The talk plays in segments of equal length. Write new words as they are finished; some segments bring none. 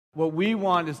What we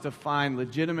want is to find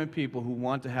legitimate people who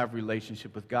want to have a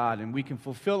relationship with God, and we can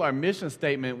fulfill our mission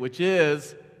statement, which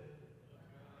is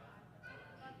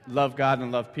love God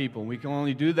and love people. We can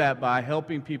only do that by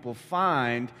helping people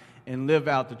find and live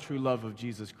out the true love of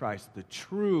Jesus Christ, the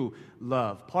true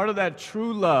love. Part of that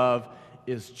true love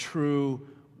is true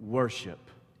worship.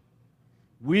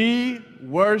 We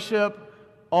worship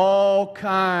all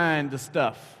kinds of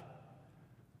stuff,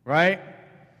 right?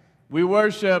 We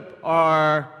worship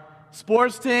our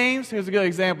sports teams. Here's a good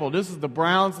example. This is the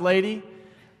Browns lady.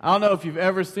 I don't know if you've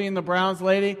ever seen the Browns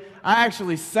lady. I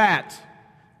actually sat,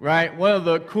 right? One of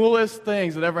the coolest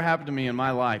things that ever happened to me in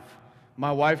my life.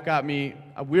 My wife got me,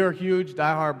 we're huge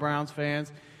diehard Browns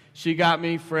fans. She got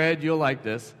me, Fred, you'll like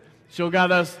this. She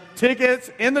got us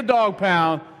tickets in the dog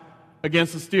pound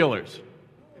against the Steelers,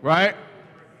 right?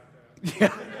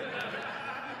 Yeah.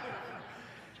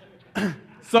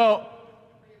 So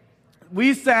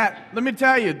we sat, let me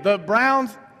tell you, the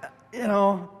Browns,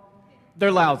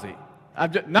 they're lousy.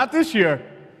 Not this year,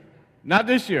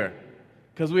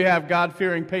 because we have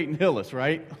God-fearing Peyton Hillis,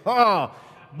 right? Oh,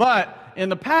 but in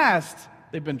the past,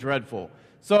 they've been dreadful.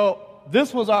 So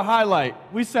this was our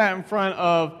highlight. We sat in front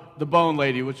of the Bone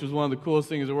Lady, which was one of the coolest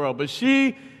things in the world. But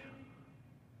she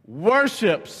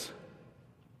worships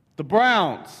the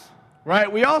Browns,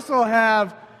 right? We also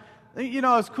have,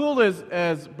 as cool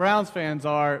as Browns fans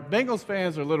are, Bengals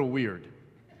fans are a little weird.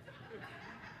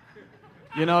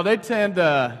 They tend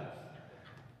to,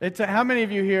 how many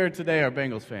of you here today are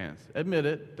Bengals fans? Admit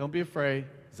it. Don't be afraid.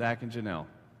 Zach and Janelle.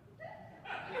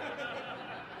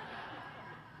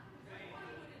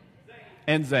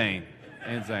 And Zane.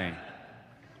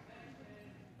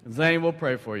 Zane, we'll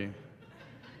pray for you.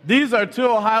 These are two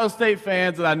Ohio State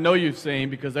fans that I know you've seen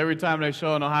because every time they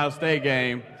show an Ohio State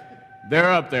game,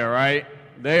 they're up there, right?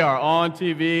 They are on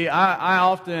TV. I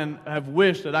often have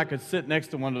wished that I could sit next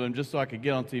to one of them just so I could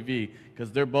get on TV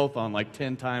because they're both on like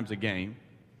 10 times a game.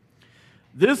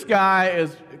 This guy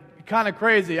is kind of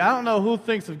crazy. I don't know who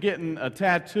thinks of getting a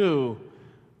tattoo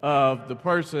of the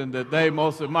person that they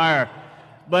most admire.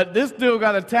 But this dude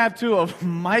got a tattoo of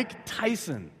Mike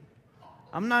Tyson.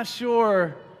 I'm not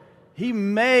sure. He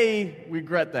may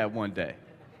regret that one day.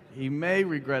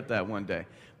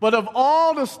 But of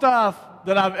all the stuff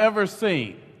that I've ever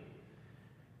seen,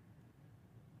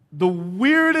 the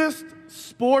weirdest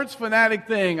sports fanatic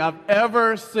thing I've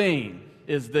ever seen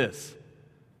is this.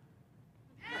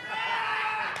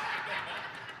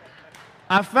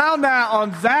 I found that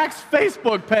on Zach's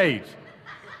Facebook page.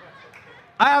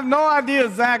 I have no idea,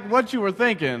 Zach, what you were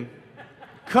thinking,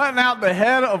 cutting out the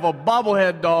head of a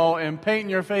bobblehead doll and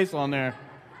painting your face on there. Your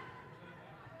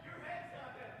head's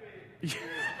not that big.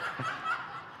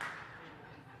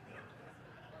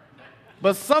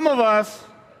 But some of us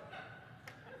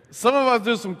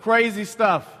do some crazy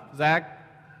stuff, Zach.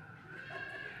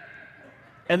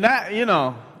 And that,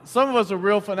 some of us are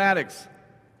real fanatics.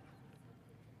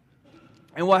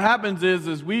 And what happens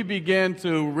is we begin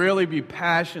to really be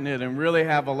passionate and really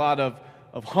have a lot of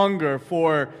hunger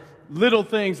for little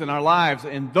things in our lives,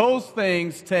 and those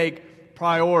things take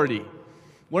priority.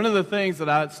 One of the things that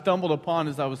I stumbled upon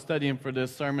as I was studying for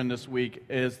this sermon this week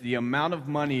is the amount of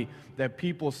money that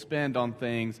people spend on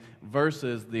things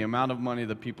versus the amount of money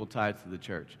that people tithe to the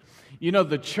church.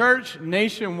 The church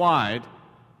nationwide,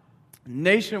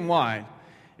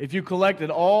 if you collected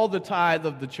all the tithe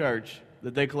of the church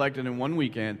that they collected in one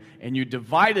weekend, and you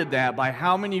divided that by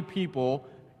how many people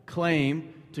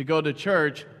claim to go to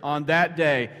church on that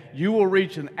day, you will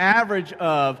reach an average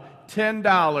of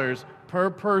 $10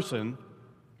 per person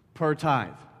per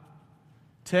tithe.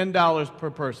 $10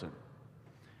 per person.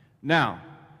 Now,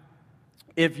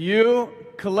 if you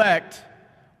collect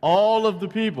all of the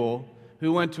people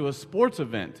who went to a sports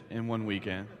event in one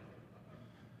weekend,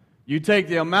 you take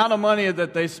the amount of money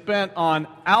that they spent on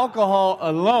alcohol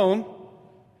alone,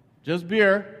 just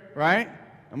beer, right?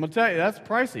 I'm going to tell you, that's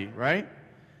pricey, right?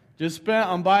 Just spent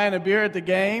on buying a beer at the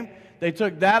game. They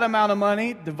took that amount of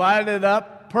money, divided it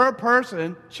up per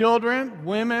person, children,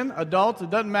 women, adults,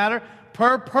 it doesn't matter,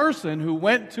 per person who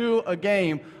went to a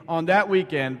game on that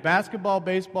weekend, basketball,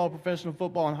 baseball, professional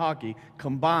football, and hockey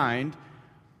combined,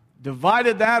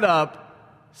 divided that up,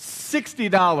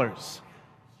 $60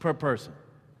 per person.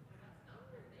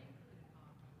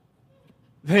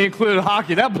 They included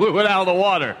hockey. That blew it out of the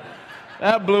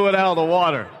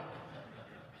water.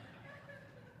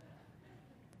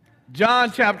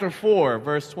 John chapter 4,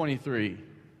 verse 23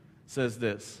 says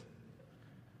this.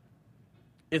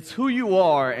 It's who you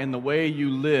are and the way you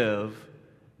live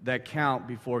that count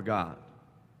before God.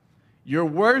 Your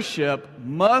worship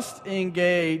must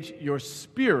engage your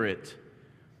spirit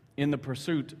in the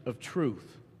pursuit of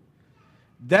truth.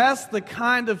 That's the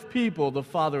kind of people the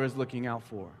Father is looking out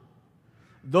for.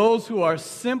 Those who are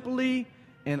simply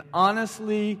and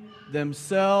honestly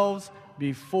themselves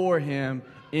before Him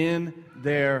in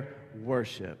their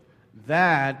worship.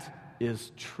 That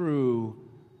is true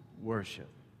worship.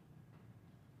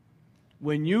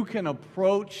 When you can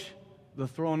approach the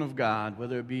throne of God,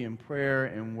 whether it be in prayer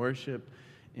and worship,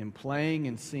 in playing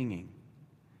and singing,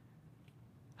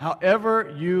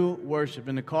 however you worship,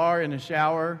 in the car, in the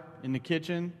shower, in the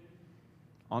kitchen,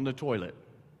 on the toilet,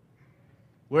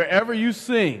 wherever you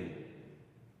sing,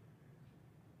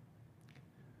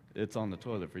 it's on the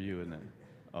toilet for you, isn't it?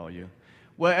 Oh, you.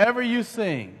 Wherever you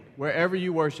sing, wherever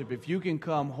you worship, if you can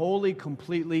come wholly,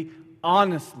 completely,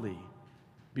 honestly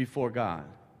before God,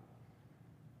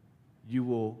 you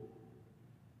will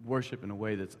worship in a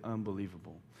way that's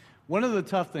unbelievable. One of the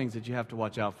tough things that you have to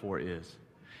watch out for is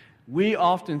we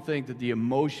often think that the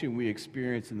emotion we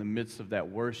experience in the midst of that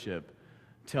worship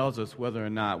tells us whether or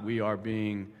not we are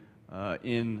being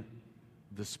in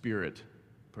the Spirit,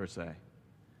 per se.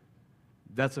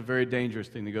 That's a very dangerous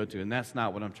thing to go to, and that's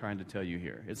not what I'm trying to tell you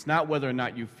here. It's not whether or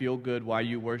not you feel good while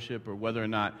you worship or whether or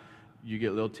not you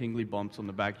get little tingly bumps on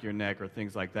the back of your neck or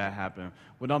things like that happen.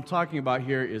 What I'm talking about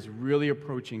here is really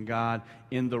approaching God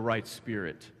in the right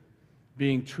spirit,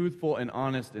 being truthful and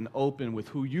honest and open with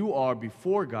who you are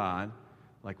before God,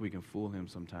 like we can fool Him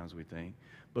sometimes, we think,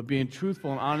 but being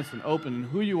truthful and honest and open in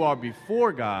who you are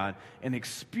before God and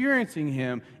experiencing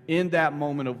Him in that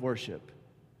moment of worship.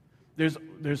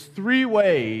 There's three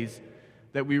ways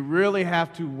that we really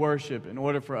have to worship in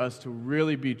order for us to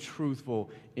really be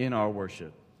truthful in our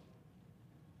worship.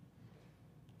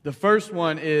 The first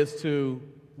one is to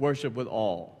worship with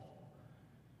all.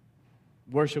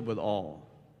 Worship with all.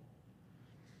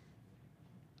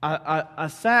 I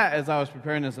sat as I was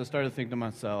preparing this, I started thinking to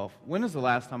myself, when is the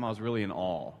last time I was really in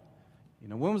awe?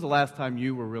 When was the last time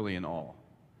you were really in awe?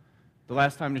 The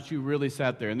last time that you really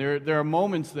sat there. And there are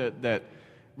moments that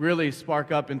really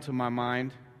spark up into my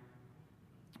mind.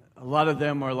 A lot of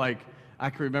them are like,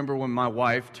 I can remember when my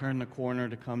wife turned the corner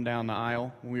to come down the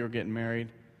aisle when we were getting married.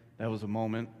 That was a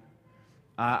moment.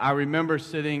 I remember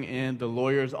sitting in the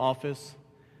lawyer's office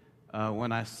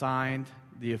when I signed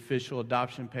the official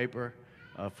adoption paper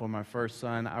for my first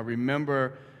son. I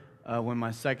remember when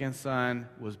my second son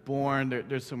was born.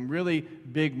 There's some really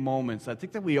big moments. I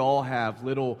think that we all have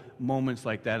little moments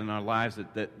like that in our lives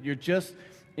that you're just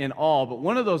in awe. But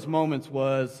one of those moments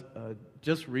was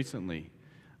just recently.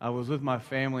 I was with my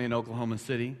family in Oklahoma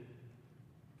City,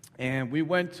 and we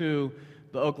went to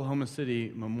the Oklahoma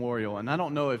City Memorial. And I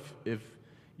don't know if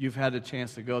you've had a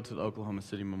chance to go to the Oklahoma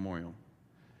City Memorial,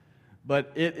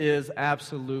 but it is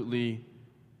absolutely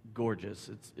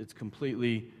gorgeous. It's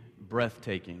completely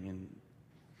breathtaking. And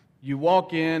you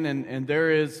walk in, and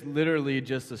there is literally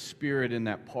just a spirit in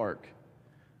that park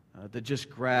that just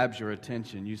grabs your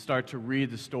attention. You start to read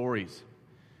the stories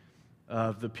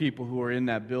of the people who are in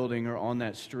that building or on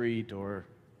that street or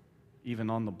even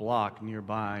on the block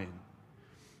nearby.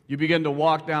 You begin to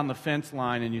walk down the fence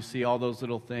line, and you see all those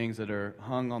little things that are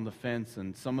hung on the fence,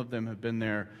 and some of them have been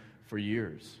there for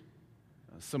years.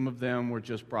 Some of them were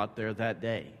just brought there that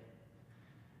day.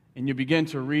 And you begin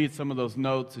to read some of those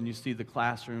notes, and you see the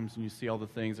classrooms, and you see all the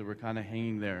things that were kind of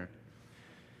hanging there.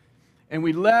 And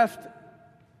we left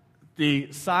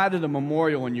the side of the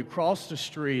memorial, and you cross the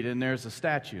street, and there's a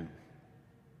statue.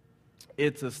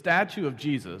 It's a statue of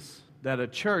Jesus that a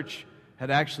church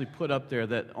had actually put up there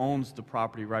that owns the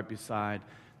property right beside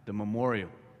the memorial.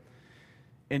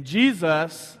 And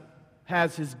Jesus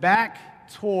has his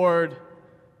back toward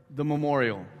the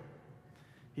memorial.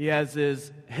 He has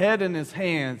his head in his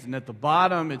hands, and at the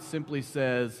bottom it simply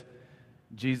says,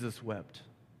 Jesus wept.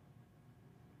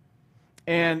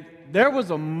 And there was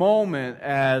a moment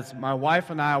as my wife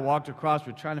and I walked across,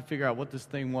 we were trying to figure out what this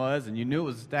thing was, and you knew it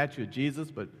was a statue of Jesus,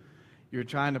 but you were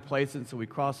trying to place it, and so we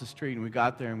crossed the street, and we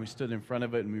got there, and we stood in front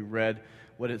of it, and we read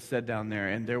what it said down there.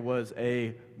 And there was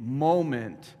a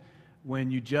moment when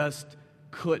you just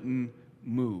couldn't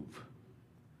move.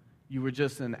 You were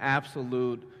just in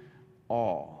absolute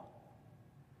awe.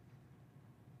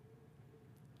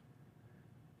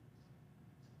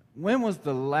 When was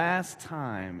the last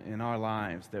time in our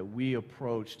lives that we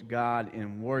approached God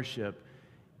in worship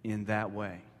in that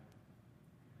way?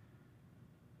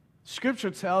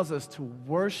 Scripture tells us to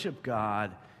worship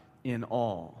God in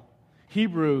awe.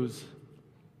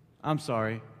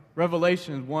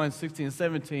 Revelation 1, 16 and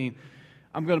 17,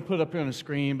 I'm going to put it up here on the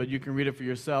screen, but you can read it for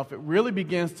yourself. It really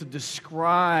begins to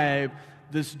describe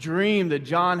this dream that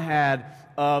John had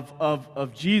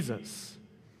of Jesus.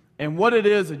 and what it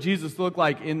is that Jesus looked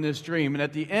like in this dream. And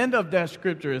at the end of that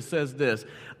scripture, it says this: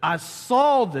 I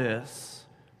saw this,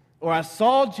 or I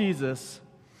saw Jesus,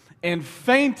 and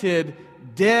fainted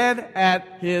dead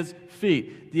at his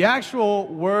feet. The actual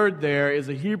word there is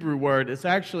a Hebrew word. It's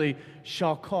actually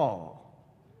shakal.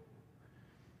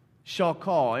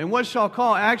 Shakal. And what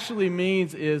shakal actually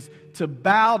means is to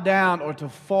bow down or to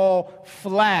fall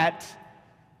flat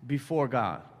before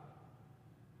God.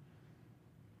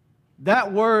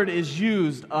 That word is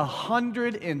used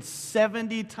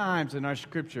 170 times in our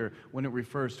scripture when it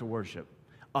refers to worship.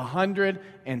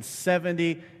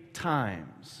 170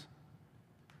 times.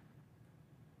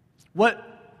 What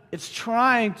it's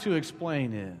trying to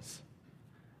explain is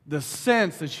the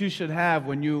sense that you should have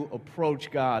when you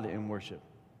approach God in worship.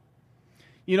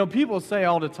 You know, people say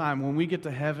all the time, when we get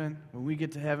to heaven,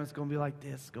 it's going to be like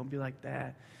this, it's going to be like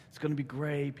that. It's going to be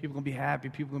great. People are going to be happy.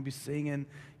 People are going to be singing.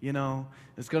 You know,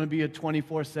 it's going to be a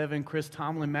 24/7 Chris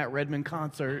Tomlin, Matt Redman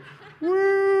concert.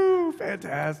 Woo!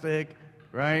 Fantastic,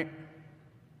 right?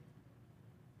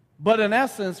 But in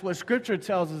essence, what Scripture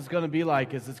tells us it's going to be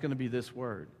like is it's going to be this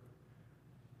word.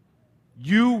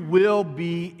 You will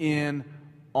be in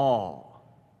awe.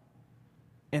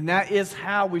 And that is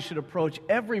how we should approach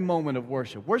every moment of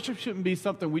worship. Worship shouldn't be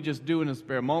something we just do in a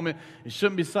spare moment. It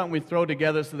shouldn't be something we throw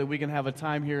together so that we can have a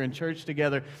time here in church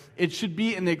together. It should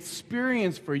be an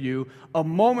experience for you, a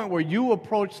moment where you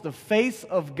approach the face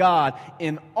of God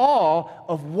in awe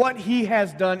of what He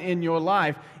has done in your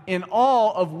life, in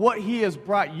awe of what He has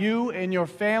brought you and your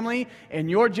family and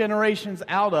your generations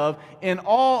out of, in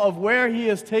awe of where He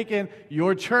has taken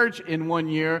your church in one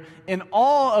year, in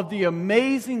awe of the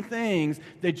amazing things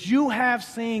that you have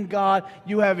seen God,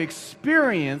 you have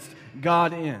experienced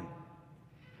God in.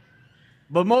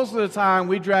 But most of the time,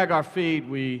 we drag our feet,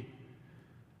 we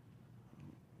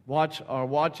watch our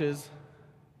watches,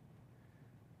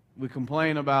 we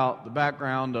complain about the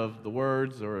background of the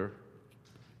words, or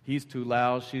he's too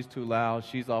loud,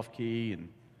 she's off key, and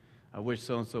I wish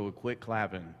so-and-so would quit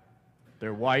clapping.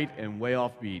 They're white and way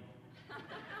off beat.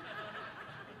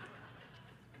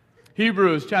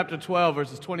 Hebrews chapter 12,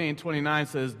 verses 20 and 29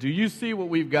 says, do you see what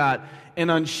we've got? An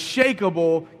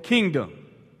unshakable kingdom.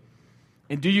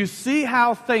 And do you see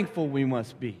how thankful we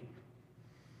must be?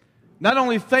 Not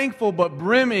only thankful, but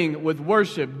brimming with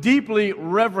worship, deeply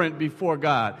reverent before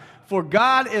God. For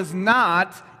God is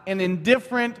not an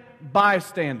indifferent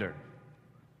bystander.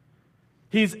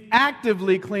 He's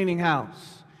actively cleaning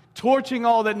house, torching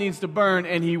all that needs to burn,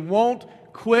 and He won't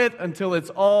quit until it's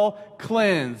all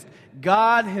cleansed.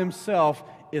 God Himself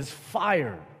is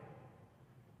fire.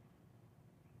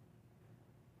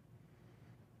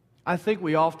 I think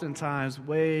we oftentimes,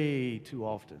 way too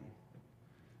often,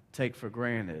 take for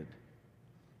granted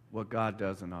what God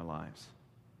does in our lives.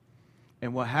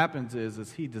 And what happens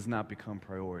is He does not become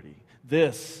priority.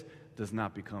 This does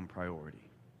not become priority.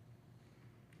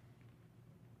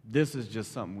 This is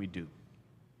just something we do.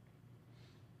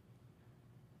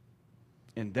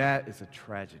 And that is a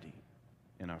tragedy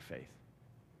in our faith.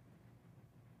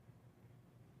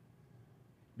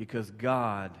 Because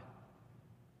God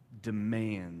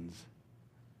demands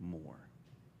more.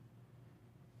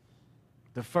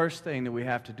 The first thing that we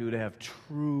have to do to have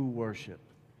true worship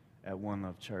at One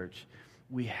Love Church,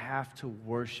 we have to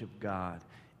worship God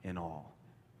in awe.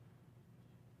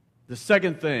 The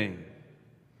second thing,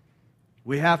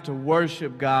 we have to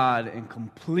worship God in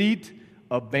complete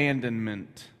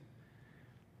abandonment.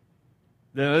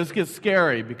 Then this gets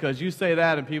scary because you say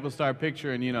that and people start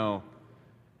picturing,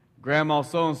 Grandma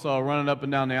so-and-so running up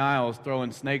and down the aisles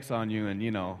throwing snakes on you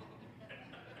and,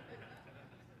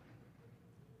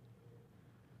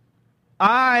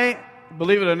 I,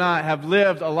 believe it or not, have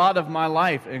lived a lot of my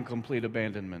life in complete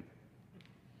abandonment.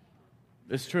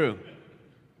 It's true.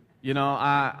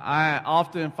 I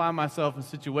often find myself in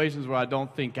situations where I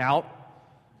don't think out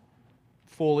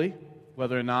fully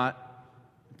whether or not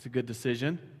it's a good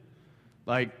decision.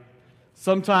 Like,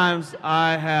 sometimes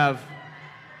I have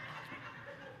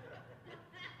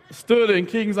stood in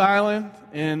Kings Island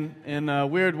in a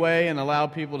weird way and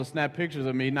allowed people to snap pictures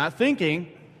of me, not thinking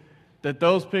that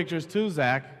those pictures too,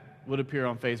 Zach, would appear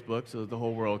on Facebook so that the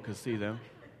whole world could see them.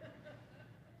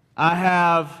 I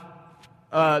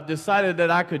have decided that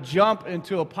I could jump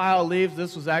into a pile of leaves.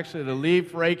 This was actually the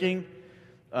leaf raking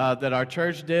that our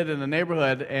church did in the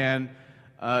neighborhood, and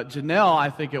Janelle, I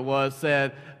think it was,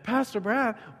 said, Pastor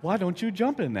Brad, why don't you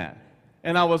jump in that?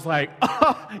 And I was like,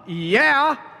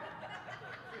 yeah.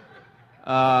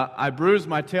 I bruised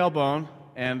my tailbone,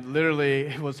 and literally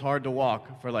it was hard to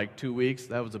walk for like 2 weeks.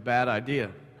 That was a bad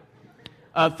idea.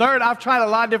 Third, I've tried a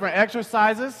lot of different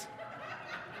exercises.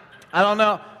 I don't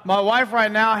know. My wife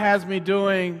right now has me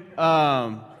doing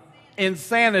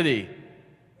Insanity.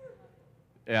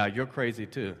 Yeah, you're crazy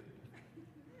too.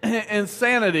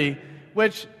 Insanity,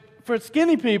 which for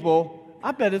skinny people,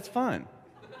 I bet it's fun.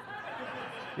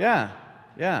 Yeah.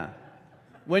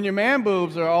 When your man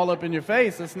boobs are all up in your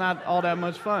face, it's not all that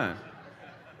much fun.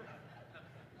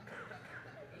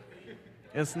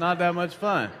 It's not that much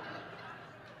fun.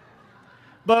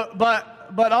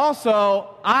 But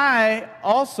also, I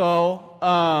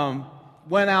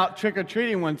went out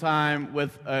trick-or-treating one time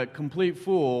with a complete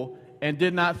fool and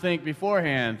did not think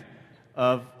beforehand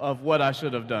of what I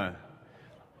should have done.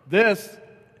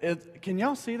 Can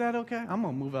y'all see that okay? I'm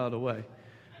going to move out of the way.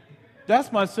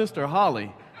 That's my sister,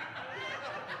 Holly.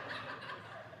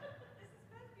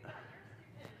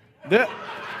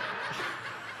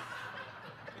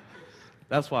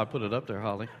 That's why I put it up there,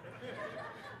 Holly.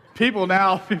 People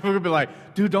will be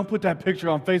like, dude, don't put that picture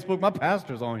on Facebook. My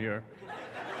pastor's on here.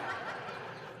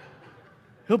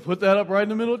 He'll put that up right in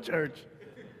the middle of church.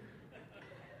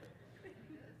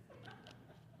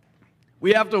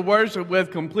 We have to worship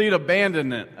with complete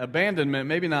abandonment. Abandonment,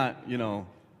 maybe not,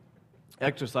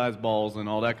 exercise balls and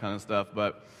all that kind of stuff,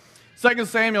 but 2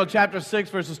 Samuel chapter 6,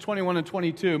 verses 21 and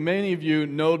 22. Many of you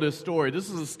know this story. This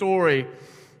is a story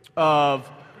of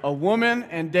a woman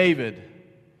and David.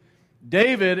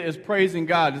 David is praising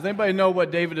God. Does anybody know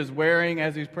what David is wearing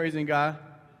as he's praising God?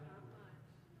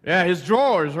 Yeah, his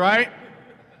drawers, right?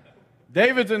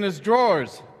 David's in his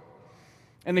drawers.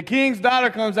 And the king's daughter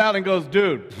comes out and goes,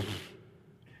 dude,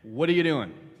 what are you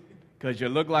doing? Because you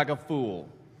look like a fool.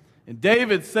 And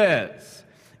David says,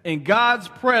 in God's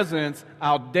presence,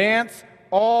 I'll dance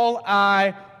all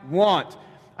I want.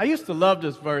 I used to love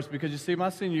this verse because, you see, my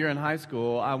senior year in high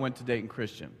school, I went to Dayton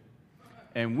Christian.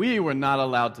 And we were not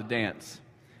allowed to dance.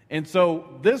 And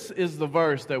so this is the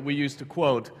verse that we used to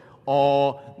quote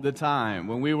all the time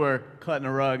when we were cutting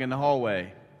a rug in the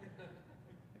hallway.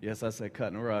 Yes, I said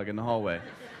cutting a rug in the hallway.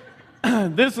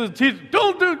 This is,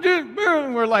 don't do this.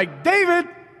 And we're like, David,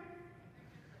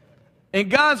 in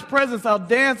God's presence, I'll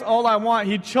dance all I want.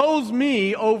 He chose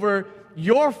me over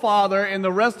your father and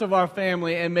the rest of our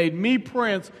family and made me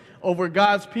prince over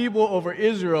God's people, over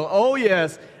Israel. Oh,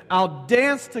 yes, I'll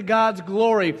dance to God's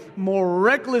glory more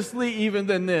recklessly even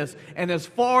than this. And as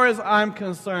far as I'm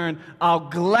concerned, I'll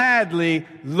gladly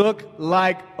look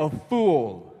like a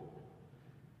fool.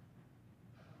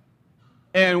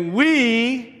 And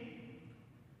we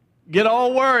get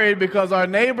all worried because our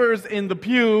neighbors in the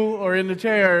pew or in the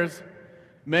chairs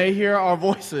may hear our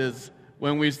voices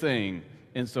when we sing.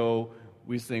 And so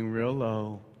we sing real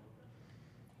low.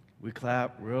 We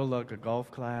clap real low, like a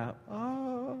golf clap.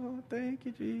 Oh, thank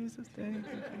you, Jesus. Thank you,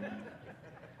 Jesus.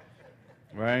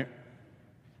 Right?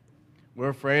 We're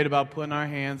afraid about putting our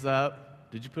hands up.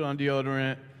 Did you put on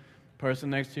deodorant? Person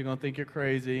next to you going to think you're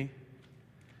crazy.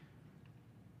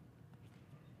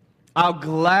 I'll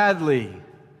gladly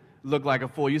look like a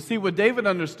fool. You see, what David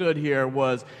understood here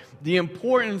was the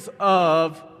importance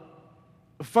of,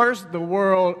 first, the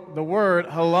word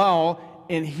halal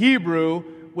in Hebrew,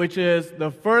 which is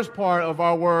the first part of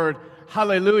our word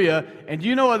hallelujah. And do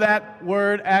you know what that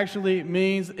word actually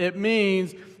means? It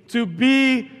means to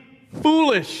be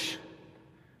foolish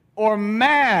or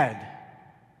mad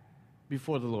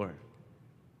before the Lord.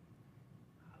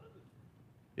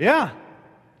 Yeah.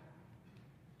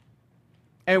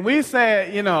 And we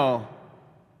say, you have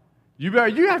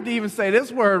to even say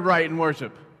this word right in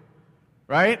worship,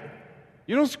 right?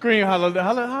 You don't scream hallelujah,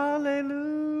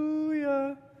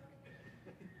 hallelujah,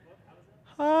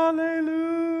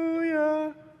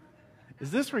 hallelujah. Is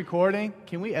this recording?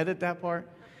 Can we edit that part?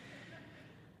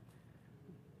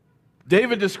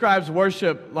 David describes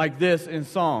worship like this in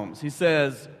Psalms. He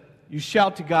says, you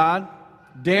shout to God,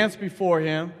 dance before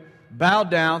Him, bow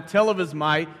down, tell of His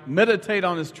might, meditate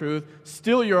on His truth,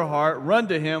 still your heart, run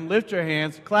to Him, lift your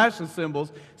hands, clash the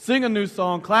cymbals, sing a new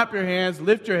song, clap your hands,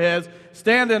 lift your heads,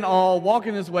 stand in awe, walk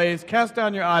in His ways, cast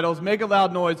down your idols, make a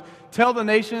loud noise, tell the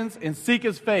nations, and seek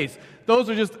His face. Those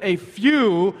are just a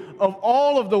few of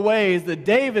all of the ways that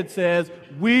David says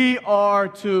we are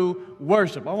to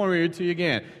worship. I want to read it to you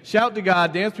again. Shout to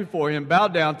God, dance before Him, bow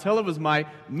down, tell of His might,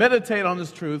 meditate on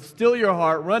His truth, still your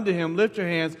heart, run to Him, lift your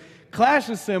hands, clash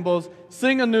the cymbals,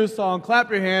 sing a new song,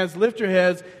 clap your hands, lift your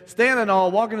heads, stand in awe,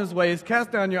 walk in His ways,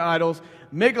 cast down your idols,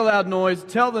 make a loud noise,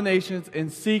 tell the nations,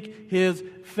 and seek His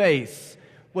face.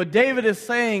 What David is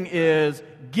saying is,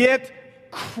 get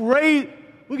crazy.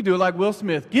 We can do it like Will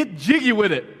Smith. Get jiggy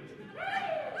with it.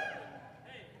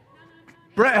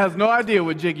 Brett has no idea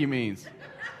what jiggy means.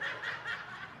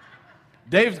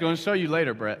 Dave's going to show you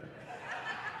later, Brett.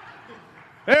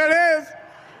 There it is.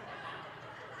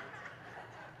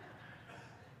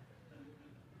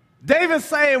 David's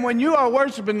saying when you are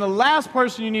worshiping, the last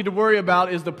person you need to worry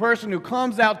about is the person who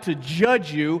comes out to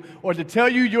judge you or to tell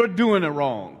you you're doing it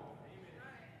wrong.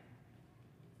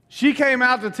 She came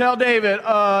out to tell David,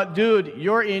 dude,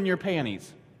 you're in your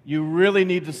panties. You really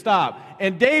need to stop.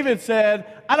 And David said,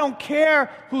 I don't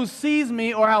care who sees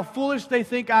me or how foolish they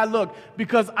think I look,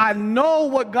 because I know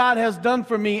what God has done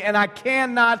for me and I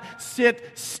cannot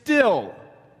sit still.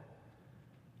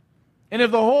 And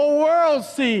if the whole world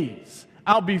sees,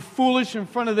 I'll be foolish in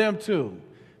front of them too,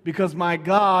 because my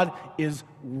God is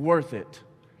worth it.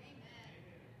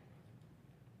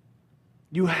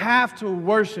 You have to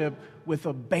worship with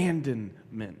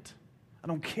abandonment. I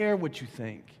don't care what you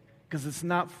think, because it's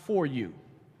not for you.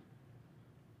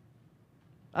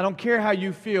 I don't care how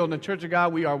you feel. In the Church of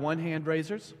God, we are one-hand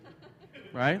raisers,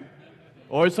 right?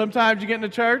 Or sometimes you get in the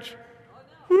church,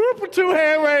 whoop,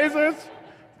 two-hand raisers,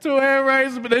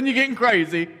 but then you're getting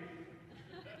crazy.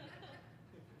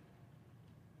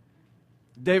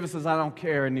 David says, I don't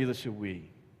care, and neither should we.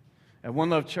 At One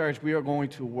Love Church, we are going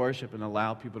to worship and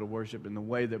allow people to worship in the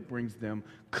way that brings them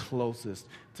closest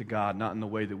to God, not in the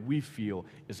way that we feel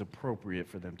is appropriate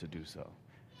for them to do so.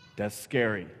 That's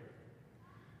scary,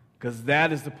 because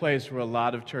that is the place where a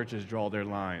lot of churches draw their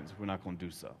lines. We're not going to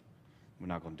do so. We're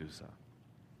not going to do so.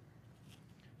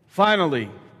 Finally,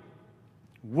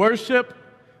 worship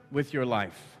with your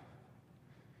life.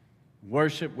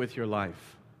 Worship with your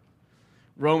life.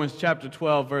 Romans chapter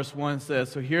 12, verse 1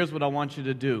 says, so here's what I want you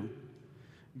to do.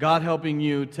 God helping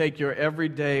you take your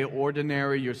everyday,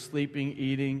 ordinary, your sleeping,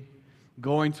 eating,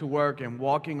 going to work, and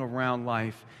walking around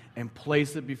life and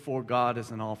place it before God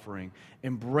as an offering.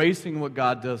 Embracing what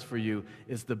God does for you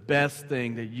is the best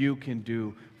thing that you can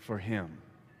do for Him.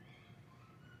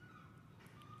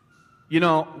 You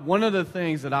know, one of the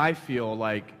things that I feel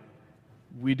like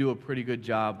we do a pretty good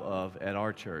job of at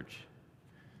our church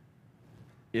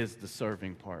is the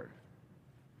serving part.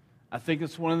 I think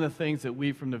it's one of the things that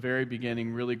we, from the very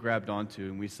beginning, really grabbed onto.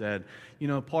 And we said, you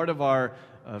know, part of our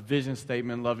vision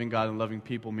statement, loving God and loving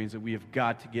people, means that we have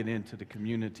got to get into the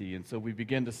community. And so we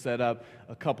begin to set up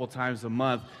a couple times a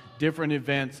month different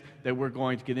events that we're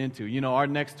going to get into. You know, our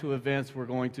next two events, we're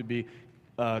going to be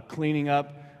cleaning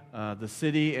up the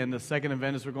city. And the second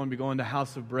event is we're going to be going to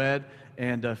House of Bread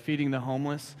and feeding the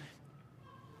homeless.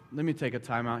 Let me take a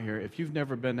time out here. If you've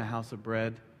never been to House of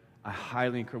Bread, I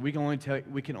highly encourage. We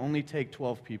can only take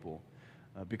 12 people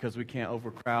because we can't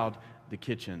overcrowd the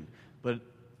kitchen. But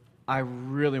I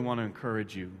really want to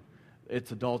encourage you.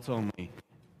 It's adults only.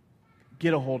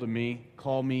 Get a hold of me.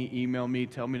 Call me. Email me.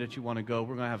 Tell me that you want to go.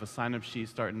 We're going to have a sign-up sheet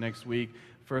starting next week.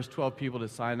 First 12 people to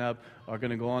sign up are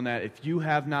going to go on that. If you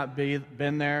have not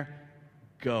been there,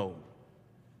 go.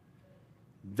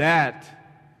 That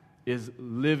is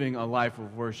living a life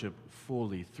of worship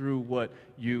fully through what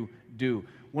you do.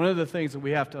 One of the things that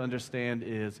we have to understand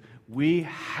is we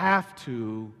have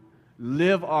to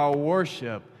live our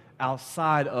worship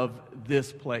outside of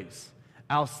this place,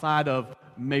 outside of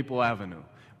Maple Avenue.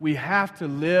 We have to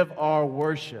live our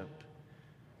worship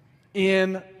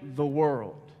in the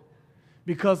world,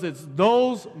 because it's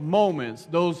those moments,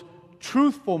 those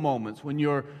truthful moments when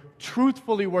you're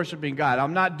truthfully worshiping God.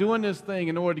 I'm not doing this thing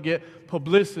in order to get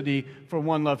publicity for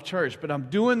One Love Church, but I'm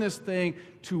doing this thing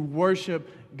to worship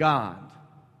God.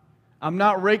 I'm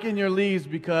not raking your leaves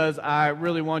because I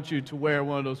really want you to wear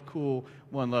one of those cool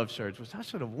One Love shirts, which I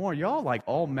should have worn. Y'all like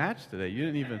all matched today. You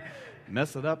didn't even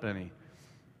mess it up any.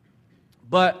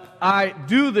 But I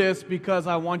do this because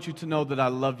I want you to know that I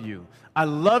love you. I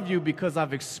love you because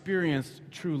I've experienced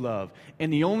true love.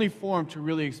 And the only form to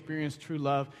really experience true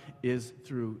love is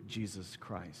through Jesus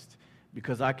Christ.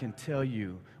 Because I can tell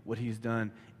you what He's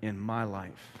done in my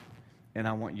life. And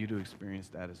I want you to experience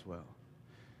that as well.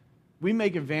 We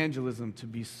make evangelism to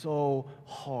be so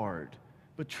hard.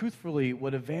 But truthfully,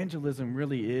 what evangelism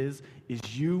really is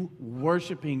you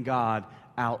worshiping God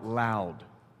out loud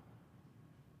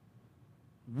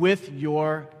with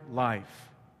your life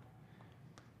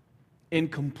in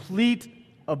complete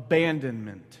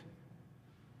abandonment.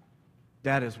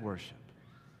 That is worship.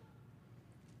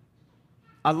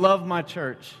 I love my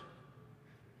church.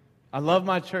 I love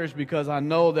my church because I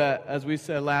know that, as we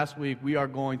said last week, we are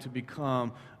going to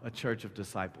become a church of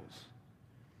disciples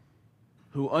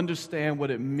who understand what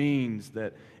it means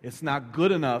that it's not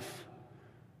good enough.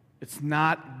 It's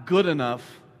not good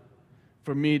enough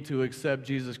for me to accept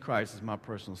Jesus Christ as my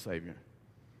personal Savior.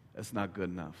 That's not good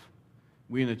enough.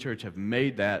 We in the church have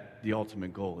made that the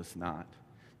ultimate goal. It's not.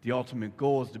 The ultimate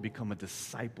goal is to become a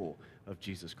disciple of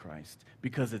Jesus Christ,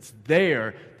 because it's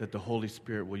there that the Holy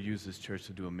Spirit will use this church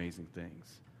to do amazing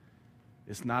things.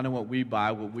 It's not in what we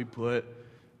buy, what we put,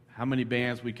 how many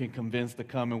bands we can convince to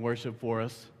come and worship for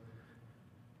us.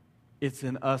 It's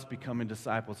in us becoming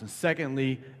disciples. And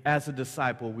secondly, as a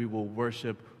disciple, we will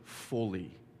worship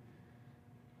fully.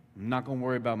 I'm not going to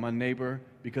worry about my neighbor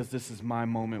because this is my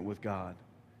moment with God.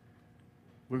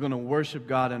 We're going to worship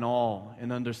God in awe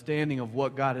and understanding of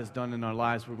what God has done in our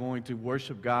lives. We're going to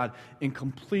worship God in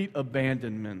complete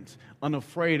abandonment,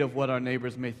 unafraid of what our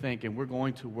neighbors may think. And we're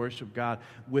going to worship God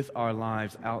with our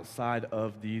lives outside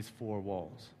of these four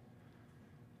walls.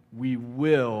 We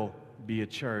will be a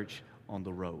church on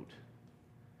the road.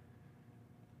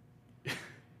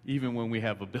 Even when we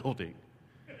have a building.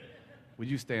 Would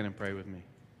you stand and pray with me?